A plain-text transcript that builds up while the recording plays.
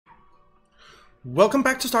Welcome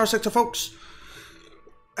back to Starsector, folks.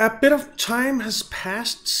 A bit of time has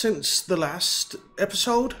passed since the last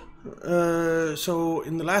episode. So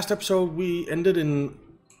in the last episode we ended in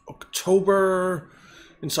October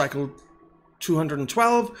in cycle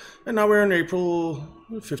 212, and now we're in April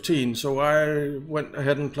 15. So I went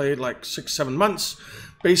ahead and played like 6-7 months.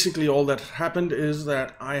 Basically all that happened is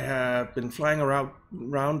that I have been flying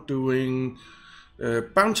around doing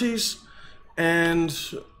bounties, and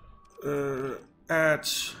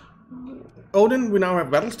at Odin we now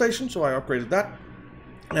have battle station, so I upgraded that,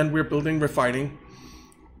 and we're building refining,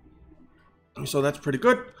 so that's pretty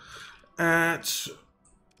good. At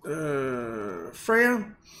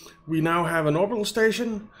Freya we now have an orbital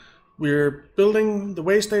station, we're building the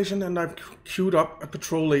way station, and I've queued up a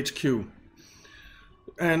patrol HQ.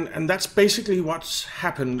 And that's basically what's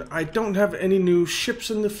happened. I don't have any new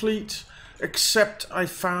ships in the fleet, except I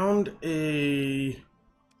found a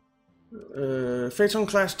Phaeton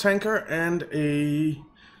class tanker and a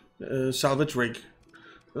salvage rig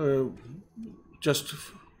just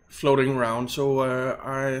floating around. So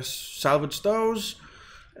I salvaged those,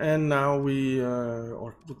 and now we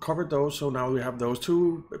or recovered those. So now we have those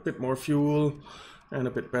two, a bit more fuel and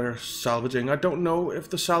a bit better salvaging. I don't know if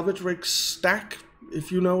the salvage rigs stack.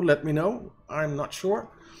 If you know, let me know. I'm not sure.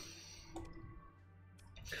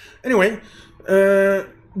 Anyway,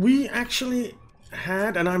 we actually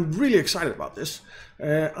had, and I'm really excited about this,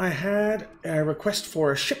 I had a request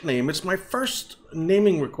for a ship name. It's my first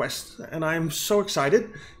naming request, and I'm so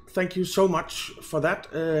excited. Thank you so much for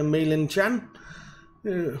that, Maylin Chan,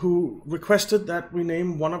 who requested that we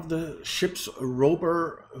name one of the ships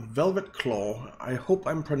Rober Velvet Claw. I hope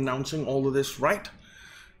I'm pronouncing all of this right.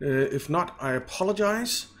 If not, I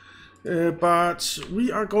apologize. But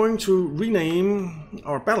we are going to rename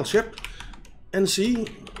our battleship NC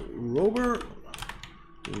Rober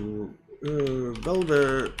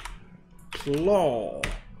Velvet Claw.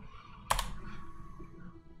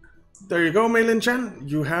 There you go, Maylin Chan.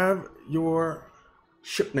 You have your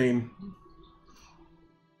ship name.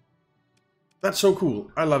 That's so cool.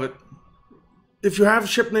 I love it. If you have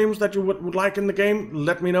ship names that you would like in the game,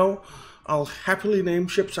 let me know. I'll happily name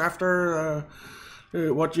ships after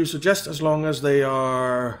what you suggest, as long as they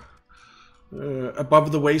are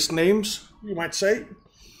above the waist names, you might say.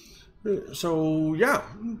 So yeah,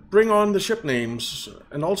 bring on the ship names.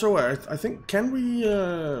 And also I think, can we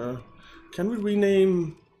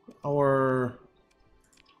rename our...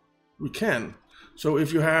 We can. So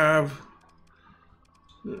if you have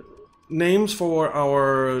names for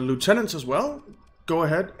our lieutenants as well, go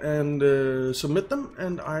ahead and submit them,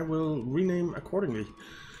 and I will rename accordingly,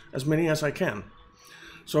 as many as I can.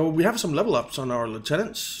 So we have some level ups on our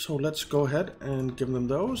lieutenants, so let's go ahead and give them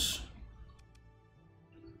those.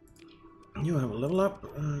 You have a level up,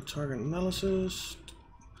 target analysis.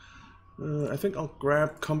 I think I'll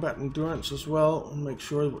grab combat endurance as well and make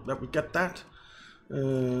sure that we get that.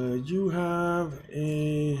 You have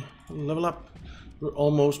a level up. We're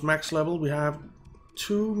almost max level. We have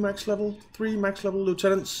 3 max level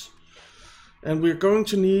lieutenants, and we're going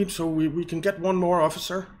to need, so we can get one more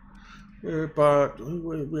officer, but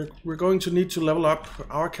we're going to need to level up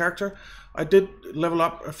our character. I did level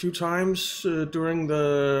up a few times during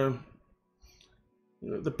the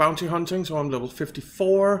bounty hunting, so I'm level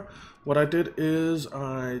 54. What I did is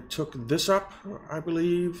I took this up, I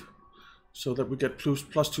believe, so that we get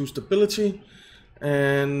 +2 stability,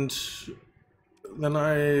 and then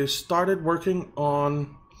I started working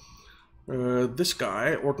on this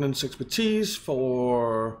guy, Ordnance Expertise,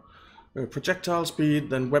 for projectile speed,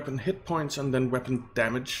 then weapon hit points, and then weapon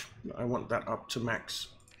damage. I want that up to max.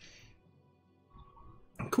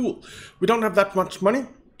 Cool. We don't have that much money,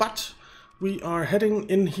 but we are heading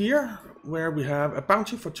in here, where we have a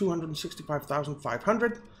bounty for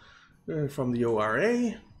 265,500 from the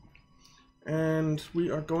ORA, and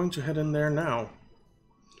we are going to head in there now.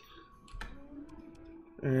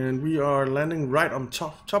 And we are landing right on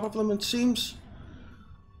top of them, it seems.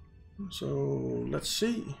 So let's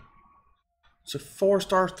see. It's a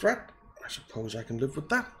 4-star threat. I suppose I can live with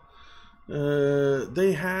that.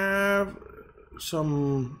 They have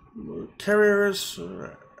some carriers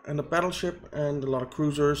and a battleship and a lot of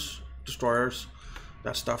cruisers, destroyers,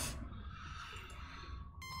 that stuff.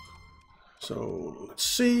 So let's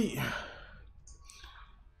see.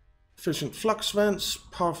 Efficient flux vents,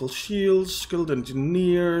 powerful shields, skilled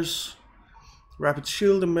engineers, rapid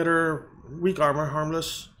shield emitter, weak armor,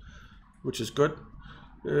 harmless, which is good.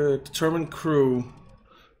 Determined crew.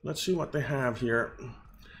 Let's see what they have here.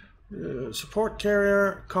 Support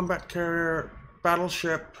carrier, combat carrier,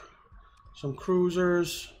 battleship, some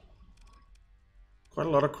cruisers, quite a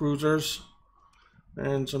lot of cruisers.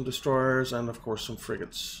 and some destroyers, and of course some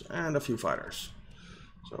frigates, and a few fighters.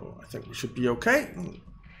 So I think we should be okay.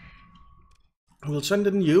 We'll send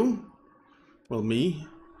in you, well me,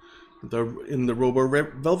 in the Robo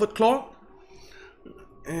Velvet Claw.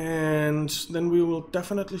 And then we will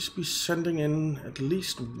definitely be sending in at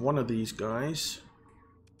least one of these guys.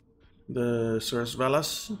 The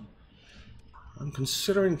Ceresvalas. I'm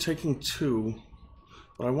considering taking two.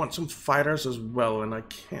 But I want some fighters as well, and I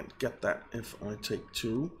can't get that if I take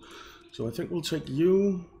two. So I think we'll take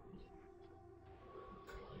you.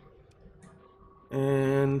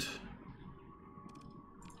 And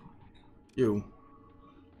you.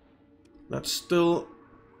 That's still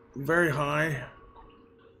very high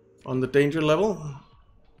on the danger level.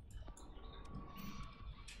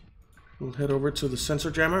 We'll head over to the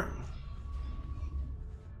sensor jammer.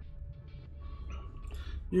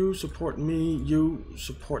 You support me, you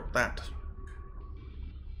support that.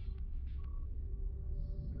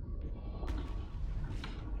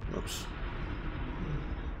 Oops.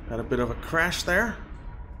 Had a bit of a crash there.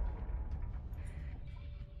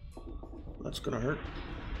 That's gonna hurt.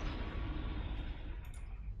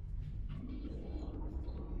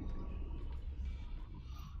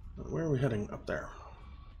 Where are we heading? Up there.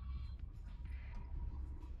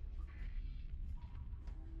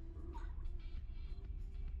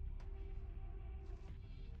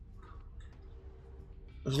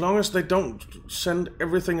 As long as they don't send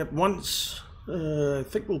everything at once, I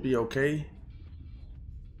think we'll be okay.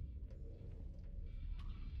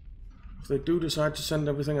 If they do decide to send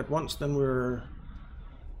everything at once, then we're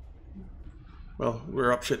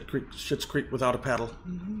up Shit's Creek without a paddle,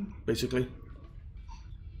 basically.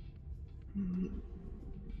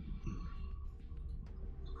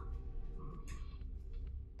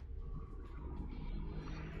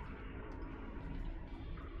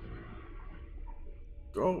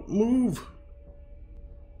 Go, move!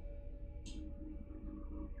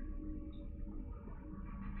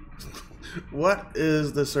 What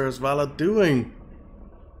is the Ceresvala doing?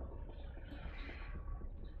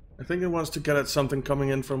 I think it wants to get at something coming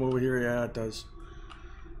in from over here. Yeah, it does.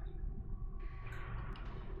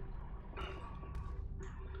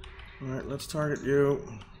 Alright, let's target you.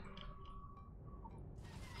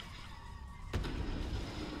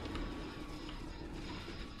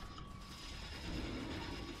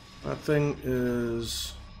 That thing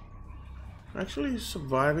is actually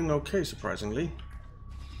surviving okay, surprisingly.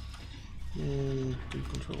 And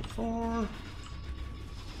control 4.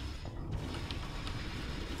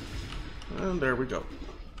 And there we go.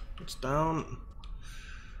 It's down.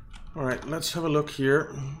 Alright, let's have a look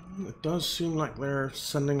here. It does seem like they're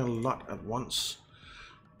sending a lot at once.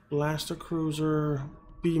 Blaster cruiser,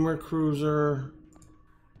 beamer cruiser,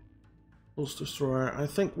 pulse destroyer. I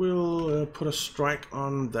think we'll put a strike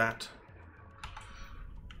on that.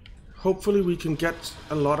 Hopefully we can get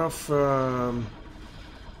a lot of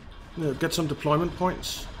get some deployment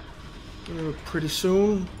points pretty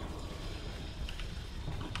soon.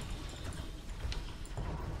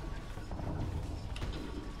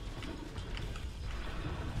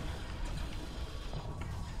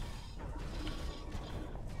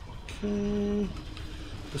 Okay.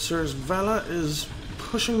 The Ceresvala is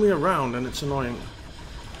pushing me around and it's annoying.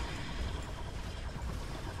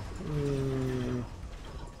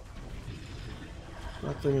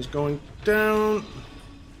 That thing is going down.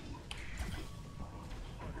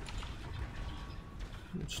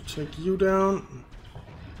 Let's take you down.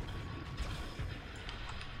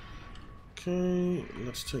 Okay,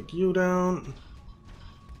 let's take you down.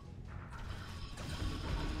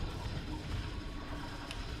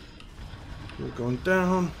 You're going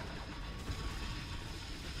down.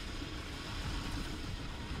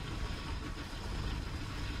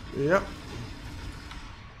 Yep.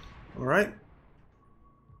 All right.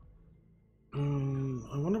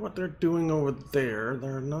 I wonder what they're doing over there.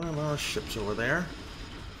 There are none of our ships over there.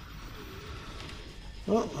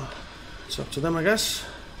 Well, it's up to them, I guess.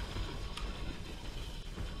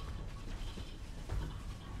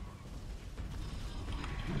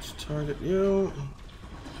 Let's target you.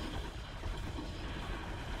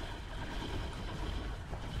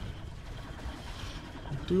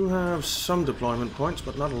 We do have some deployment points,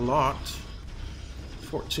 but not a lot.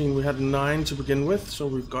 14, we had 9 to begin with, so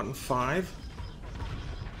we've gotten 5.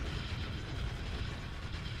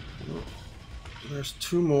 Oh, there's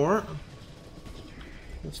 2 more.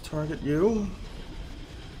 Let's target you.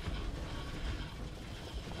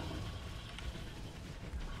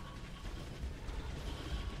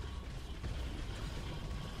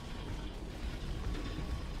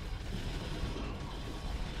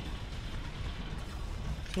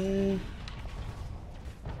 Okay.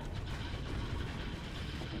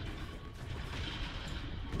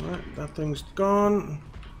 Alright, that thing's gone.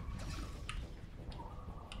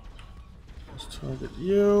 Let's target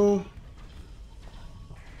you.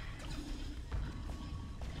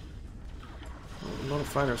 Oh, a lot of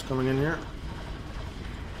fighters coming in here.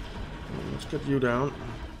 Let's get you down.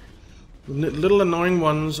 The little annoying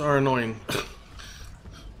ones are annoying.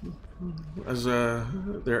 As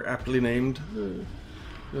they're aptly named.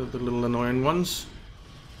 The little annoying ones.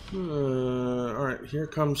 Alright, here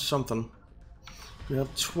comes something. We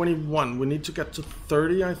have 21. We need to get to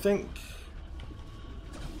 30, I think.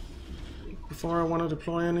 Before I want to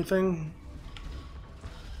deploy anything.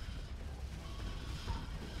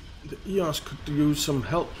 The EOS could use some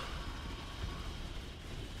help.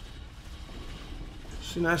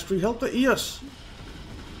 Sinastri, help the EOS!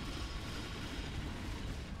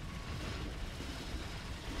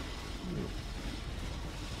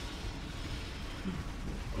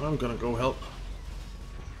 I'm gonna go help.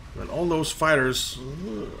 And all those fighters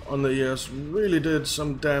on the ES really did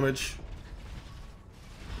some damage.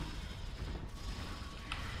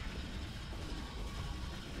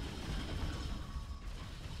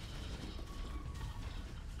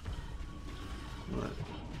 Right.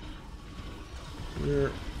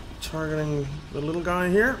 We're targeting the little guy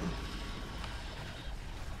here.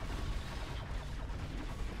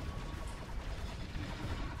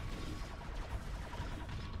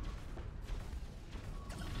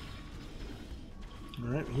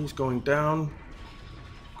 Alright, he's going down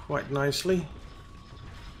quite nicely.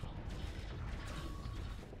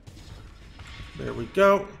 There we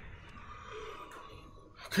go.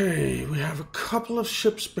 Okay, we have a couple of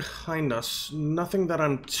ships behind us. Nothing that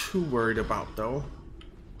I'm too worried about, though.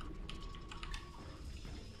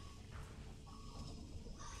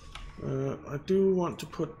 I do want to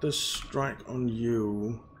put this strike on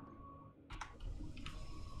you.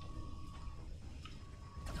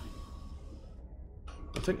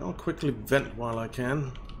 I think I'll quickly vent while I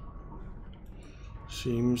can.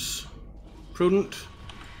 Seems prudent.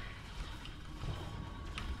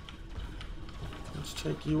 Let's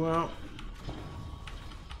take you out.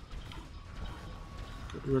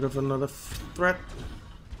 Get rid of another threat.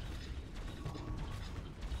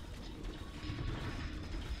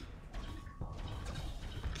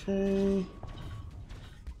 Okay.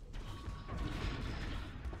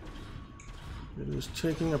 It is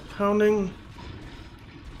taking a pounding.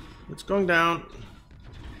 It's going down.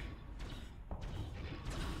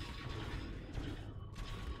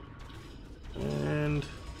 And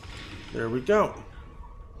there we go.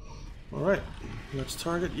 Alright, let's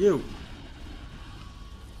target you.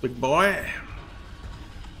 Big boy.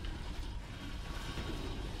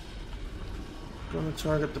 Gonna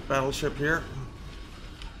target the battleship here.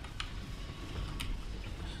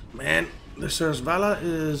 Man, the Cersvala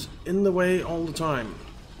is in the way all the time.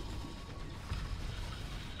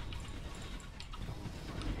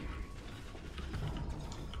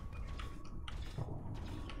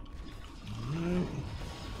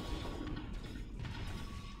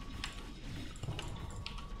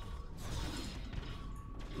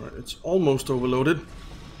 Right, it's almost overloaded.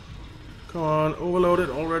 Come on, overload it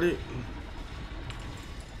already.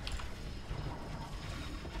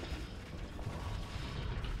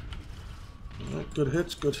 Alright, good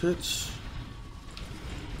hits, good hits.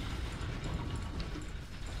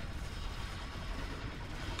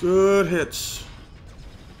 Good hits.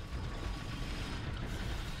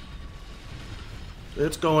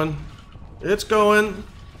 It's going. It's going.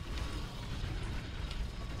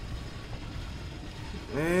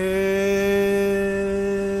 And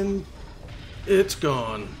it's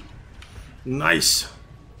gone. Nice.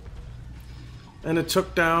 And it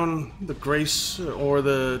took down the grace or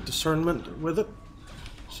the discernment with it.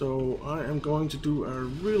 So I am going to do a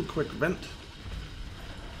real quick vent.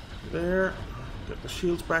 There. Get the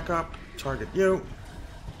shields back up. Target you.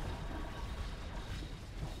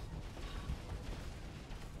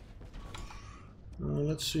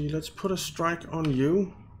 Let's see. Let's put a strike on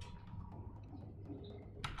you.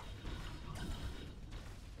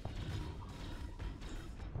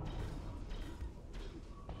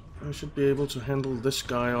 I should be able to handle this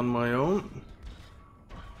guy on my own.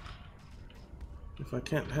 If I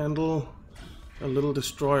can't handle a little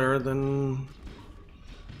destroyer, then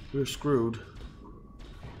we're screwed.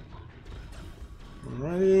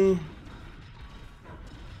 Alrighty.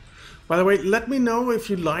 By the way, let me know if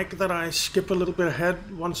you like that I skip a little bit ahead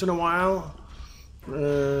once in a while,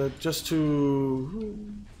 just to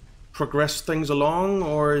progress things along,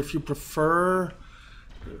 or if you prefer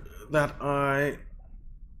that I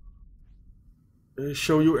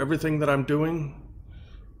show you everything that I'm doing,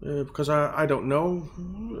 because I don't know.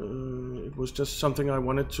 It was just something I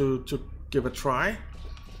wanted to give a try.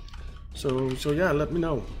 So yeah, let me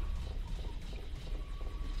know.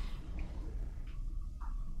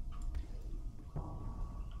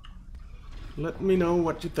 Let me know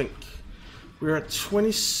what you think. We're at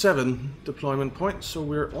 27 deployment points, so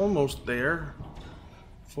we're almost there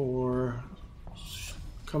for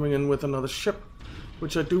coming in with another ship,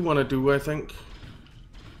 which I do want to do, I think.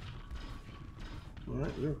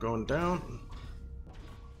 Alright, you're going down.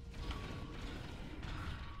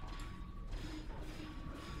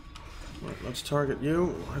 Right, let's target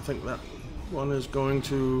you. I think that one is going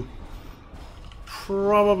to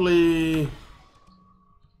probably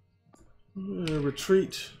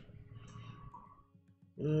retreat.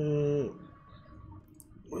 Well,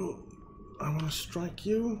 I want to strike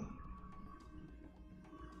you.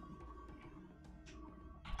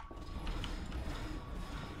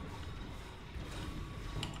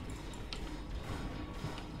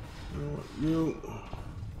 You.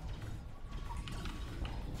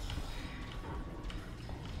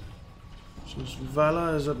 Since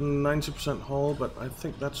Vala is at 90% hull, but I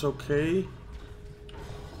think that's okay.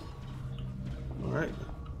 Alright.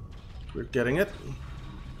 We're getting it.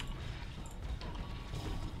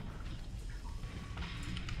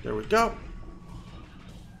 There we go.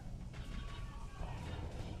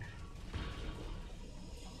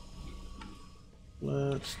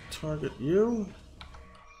 Let's target you.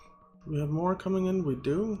 Do we have more coming in? We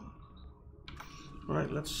do.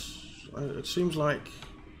 Alright, let's... it seems like...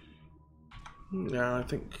 yeah, I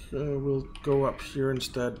think we'll go up here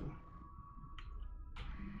instead.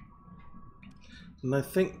 And I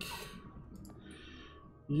think...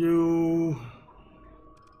 you...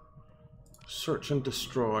 search and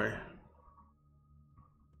destroy.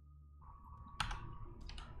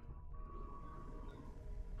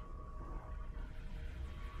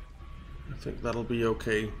 I think that'll be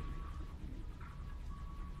okay.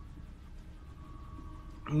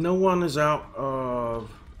 No one is out of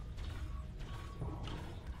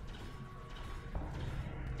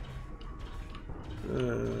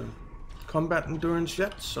combat endurance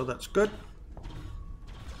yet, so that's good.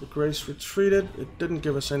 The Grace retreated. It didn't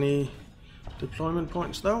give us any deployment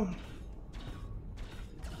points though.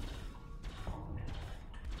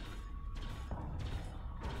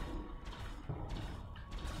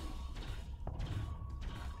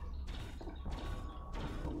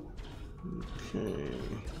 Okay.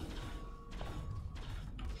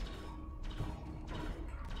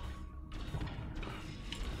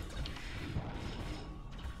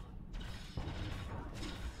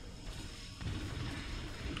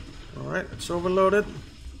 Alright, it's overloaded.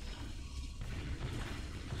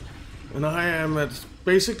 And I am at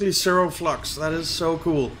basically 0 flux. That is so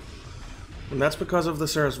cool. And that's because of the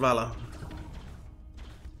Ceres Vala.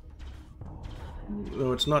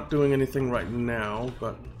 Though it's not doing anything right now,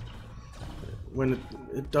 but when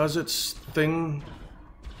it does its thing,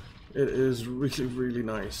 it is really, really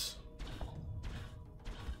nice.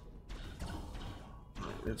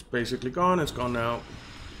 It's basically gone. It's gone now.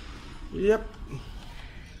 Yep.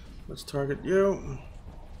 Let's target you.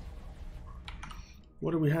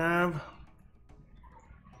 What do we have?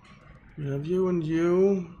 We have you and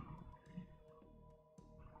you.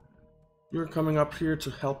 You're coming up here to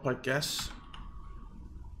help, I guess.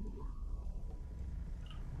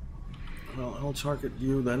 Well, I'll target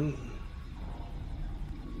you then.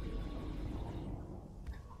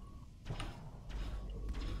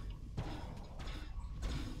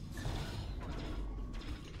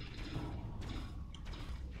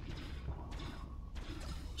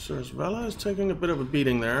 Ceres Vala is taking a bit of a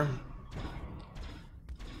beating there.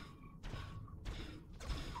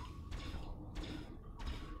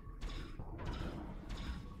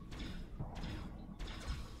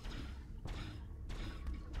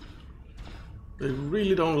 They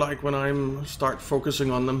really don't like when I start focusing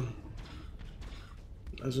on them.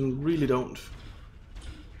 As in, really don't.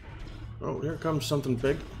 Oh, here comes something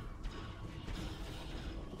big.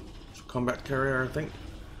 It's a combat carrier, I think.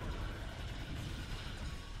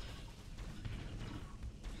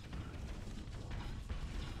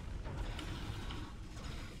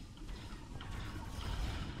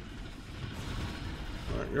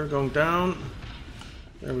 Alright, you're going down.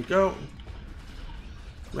 There we go.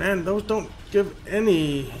 Man, those don't give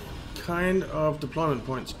any kind of deployment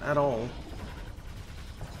points at all.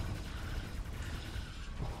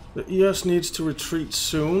 The EOS needs to retreat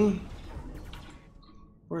soon.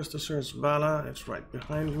 Where's the Ceres Vala? It's right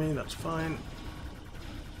behind me, that's fine.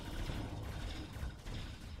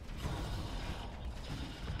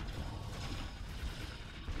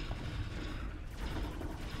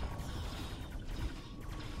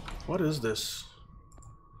 What is this?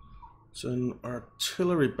 It's an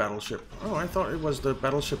artillery battleship. Oh, I thought it was the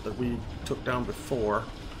battleship that we took down before.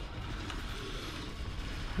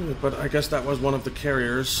 But I guess that was one of the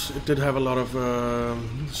carriers. It did have a lot of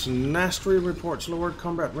Nastri reports lowered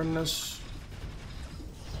combat readiness.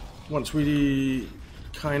 Once we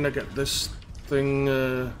kind of get this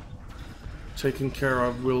thing taken care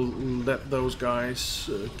of, we'll let those guys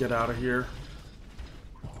get out of here.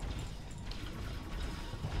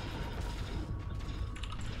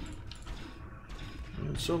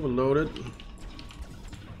 It's overloaded.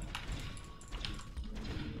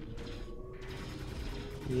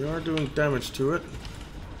 We are doing damage to it.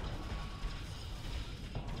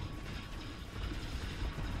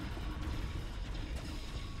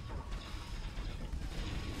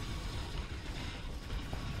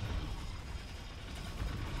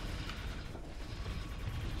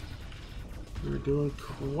 We're doing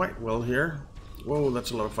quite well here. Whoa,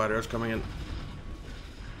 that's a lot of fighters coming in.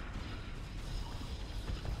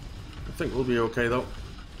 I think we'll be okay though.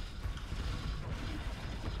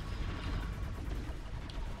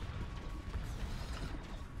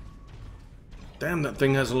 Damn, that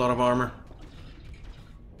thing has a lot of armor.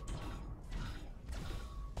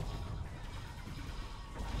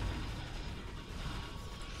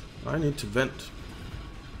 I need to vent.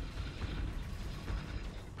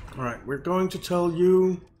 Alright, we're going to tell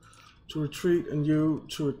you to retreat and you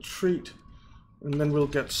to retreat, and then we'll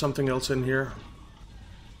get something else in here.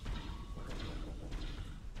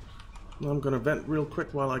 I'm gonna vent real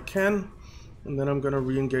quick while I can, and then I'm gonna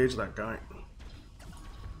re-engage that guy.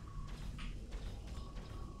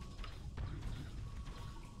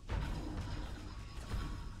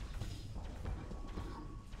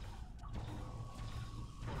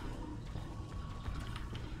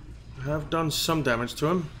 I have done some damage to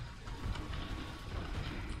him.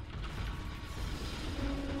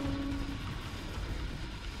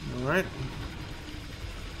 Alright.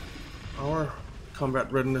 Our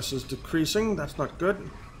combat readiness is decreasing. That's not good.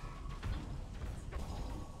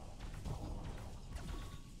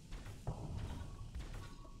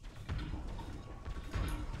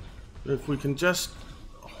 If we can just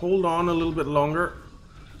hold on a little bit longer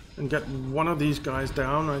and get one of these guys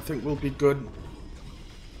down, I think we'll be good.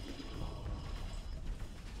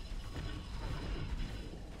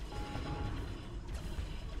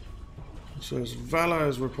 So as Vala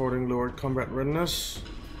is reporting lowered combat readiness.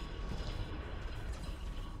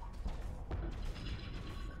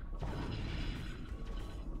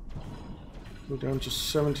 We're down to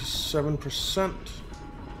 77%.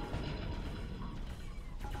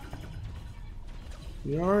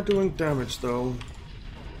 We are doing damage though,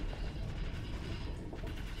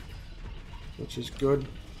 which is good.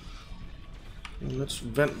 And let's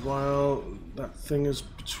vent while that thing is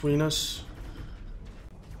between us.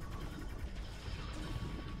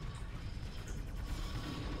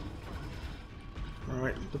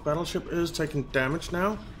 Alright, the battleship is taking damage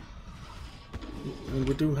now. And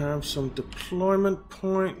we do have some deployment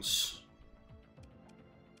points.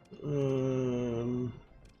 I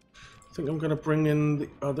think I'm gonna bring in the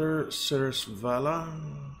other Cirrus Vala.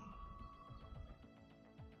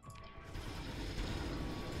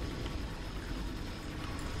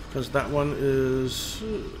 Because that one is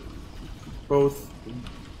both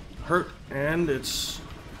hurt and it's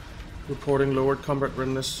reporting lowered combat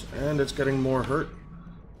readiness and it's getting more hurt.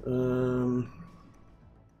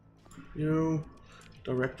 You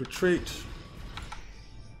direct retreat.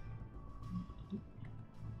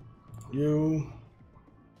 You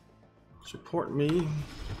support me.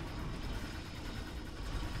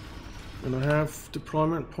 And I have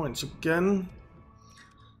deployment points again.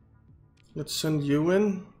 Let's send you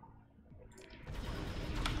in.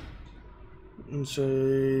 And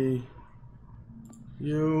say,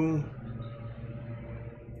 you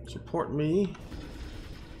support me.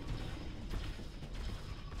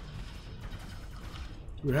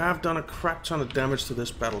 We have done a crap ton of damage to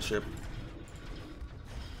this battleship.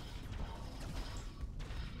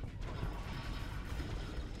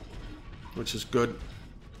 Which is good.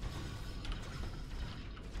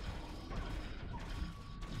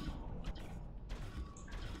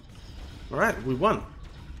 Alright, we won.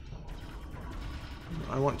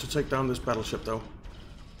 I want to take down this battleship though,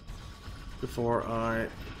 before I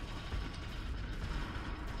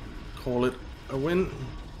call it a win.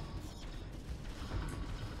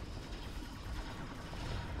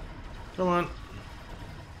 Come on.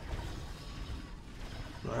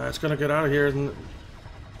 It's gonna get out of here, isn't it?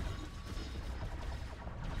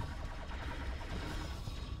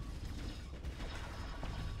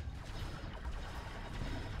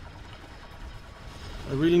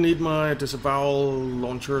 I really need my disavowal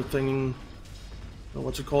launcher thing.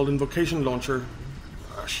 What's it called? Invocation launcher.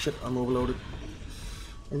 Ah, shit, I'm overloaded.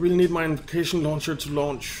 I really need my invocation launcher to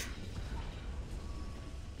launch.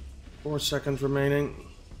 4 seconds remaining.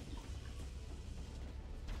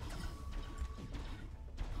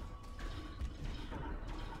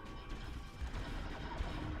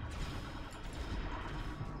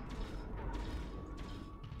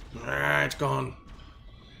 Ah, it's gone.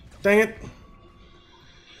 Dang it.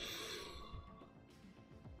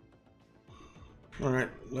 Alright,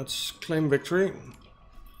 let's claim victory.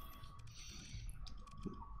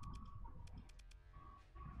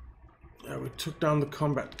 Yeah, we took down the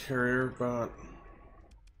combat carrier, but...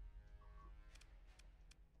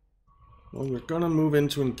 well, we're gonna move in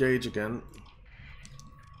to engage again.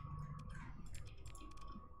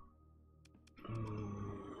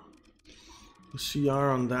 The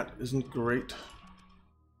CR on that isn't great.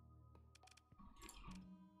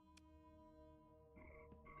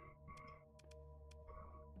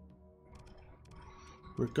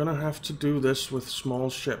 We're gonna have to do this with small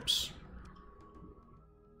ships.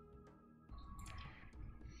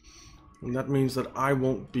 And that means that I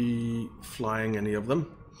won't be flying any of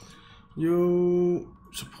them. You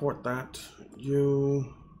support that.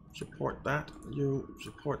 You support that. You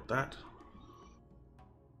support that.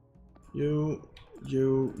 You,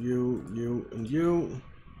 and you.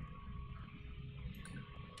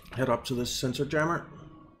 Head up to this sensor jammer.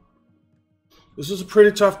 This is a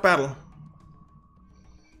pretty tough battle.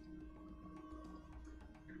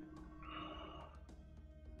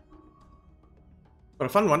 But a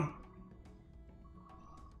fun one.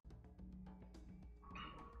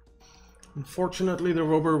 Unfortunately, the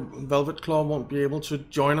Rover Velvet Claw won't be able to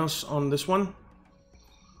join us on this one.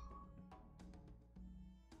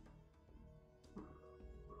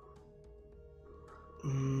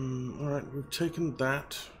 Alright, we've taken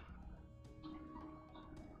that.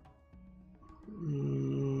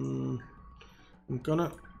 I'm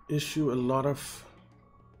gonna issue a lot of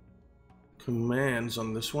commands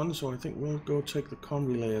on this one, so I think we'll go take the comm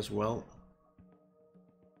relay as well.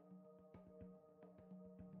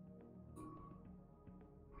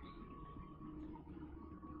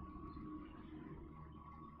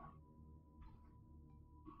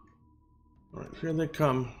 Alright, here they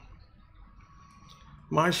come.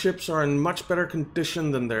 My ships are in much better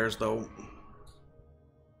condition than theirs, though.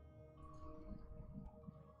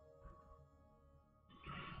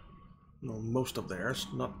 No, most of theirs,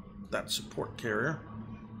 not that support carrier.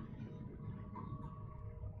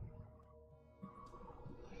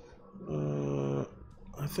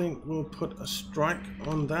 I think we'll put a strike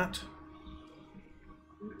on that.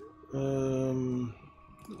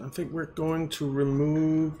 I think we're going to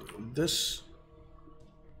remove this.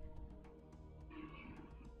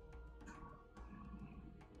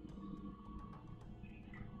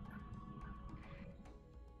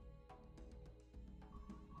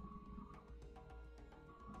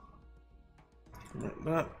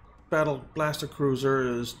 That battle blaster cruiser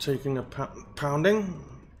is taking a pounding,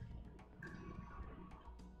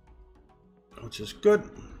 which is good.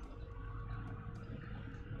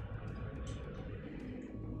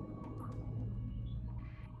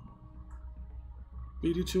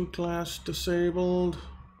 BD2 class disabled.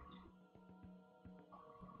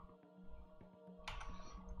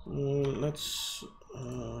 Let's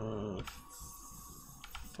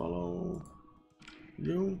follow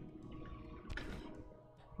you.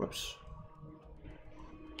 Whoops.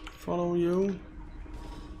 Follow you.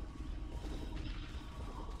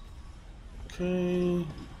 Okay.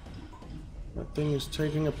 That thing is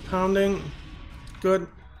taking a pounding. Good.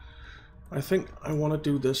 I think I want to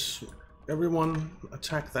do this. Everyone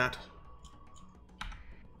attack that.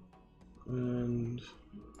 And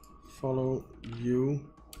follow you.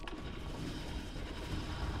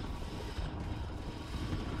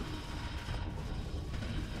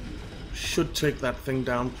 Should take that thing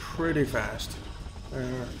down pretty fast.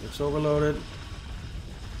 There, it's overloaded.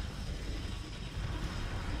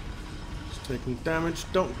 It's taking damage.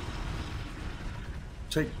 Don't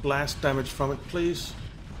take blast damage from it, please.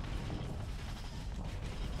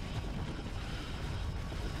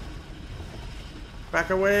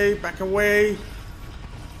 Back away, back away.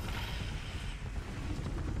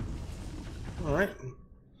 Alright.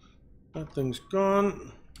 That thing's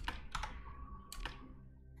gone.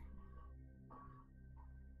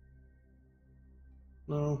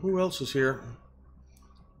 Now, who else is here?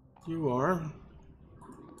 You are.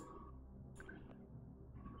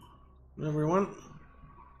 Everyone.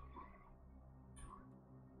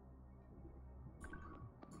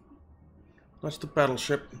 That's the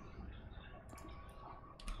battleship.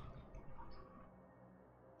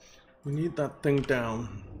 We need that thing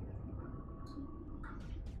down.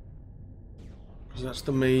 Because that's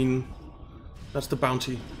the main... That's the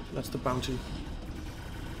bounty. That's the bounty.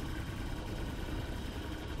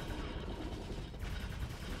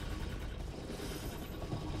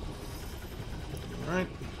 Alright.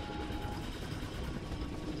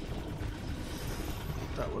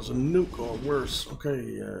 That was a nuke or worse.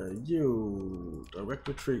 Okay, you... Direct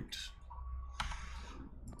retreat.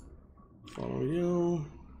 Follow you.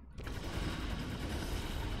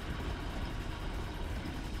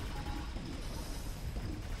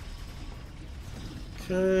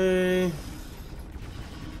 Okay.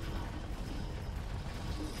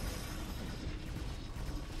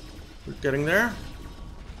 We're getting there.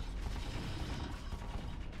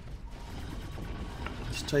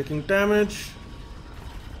 It's taking damage.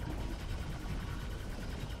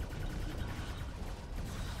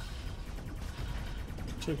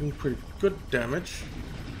 Taking pretty good damage.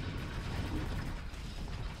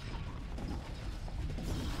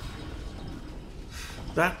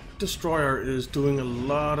 That destroyer is doing a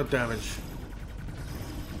lot of damage,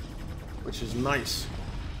 which is nice.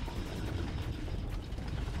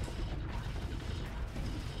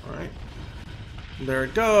 Alright. There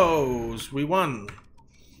it goes. We won.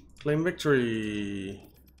 Claim victory.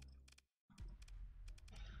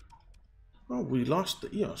 Oh, we lost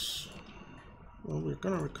the EOS. Well, we're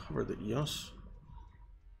gonna recover the EOS.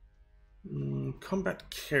 Combat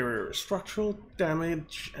carrier, structural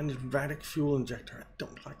damage, and erratic fuel injector. I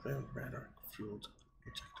don't like the erratic fuel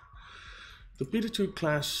injector. The BT2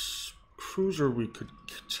 class cruiser we could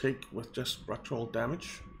take with just structural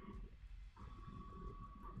damage.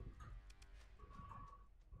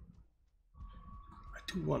 I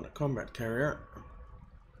do want a combat carrier.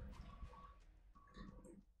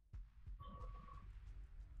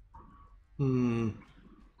 You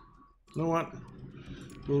know what?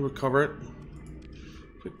 We'll recover it.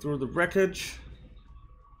 Click through the wreckage.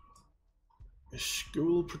 A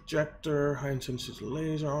school projector, high intensity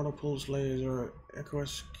laser, auto pulse laser,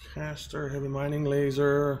 echoes caster, heavy mining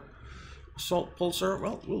laser, assault pulsar.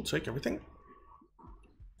 Well, we'll take everything.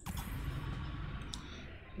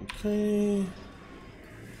 Okay.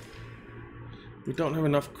 We don't have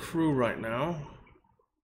enough crew right now.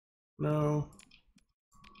 No.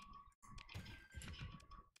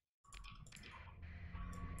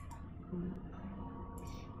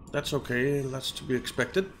 That's okay, that's to be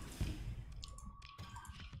expected.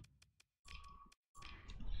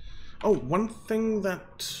 Oh, one thing that...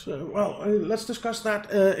 let's discuss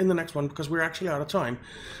that in the next one, because we're actually out of time.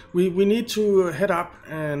 We need to head up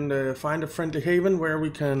and find a friendly haven where we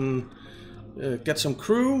can get some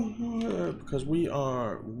crew, because we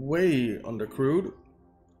are way undercrewed.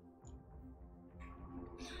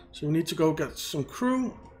 So we need to go get some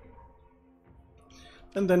crew.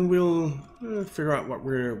 And then we'll figure out what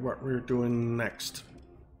we're doing next.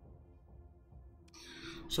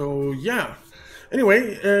 So yeah.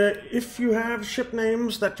 Anyway, if you have ship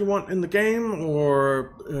names that you want in the game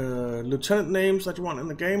or lieutenant names that you want in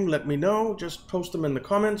the game, let me know. Just post them in the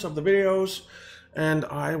comments of the videos, and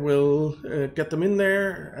I will get them in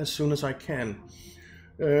there as soon as I can.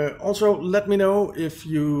 Also, let me know if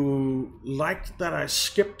you liked that I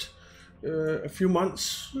skipped a few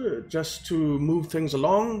months just to move things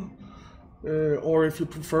along, or if you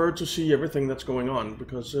prefer to see everything that's going on,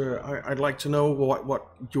 because I'd like to know what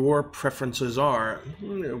your preferences are.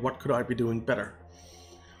 What could I be doing better?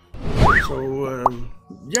 So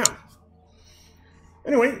yeah.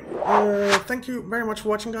 Anyway, thank you very much for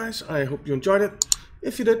watching, guys. I hope you enjoyed it.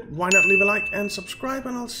 If you did, why not leave a like and subscribe,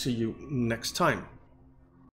 and I'll see you next time.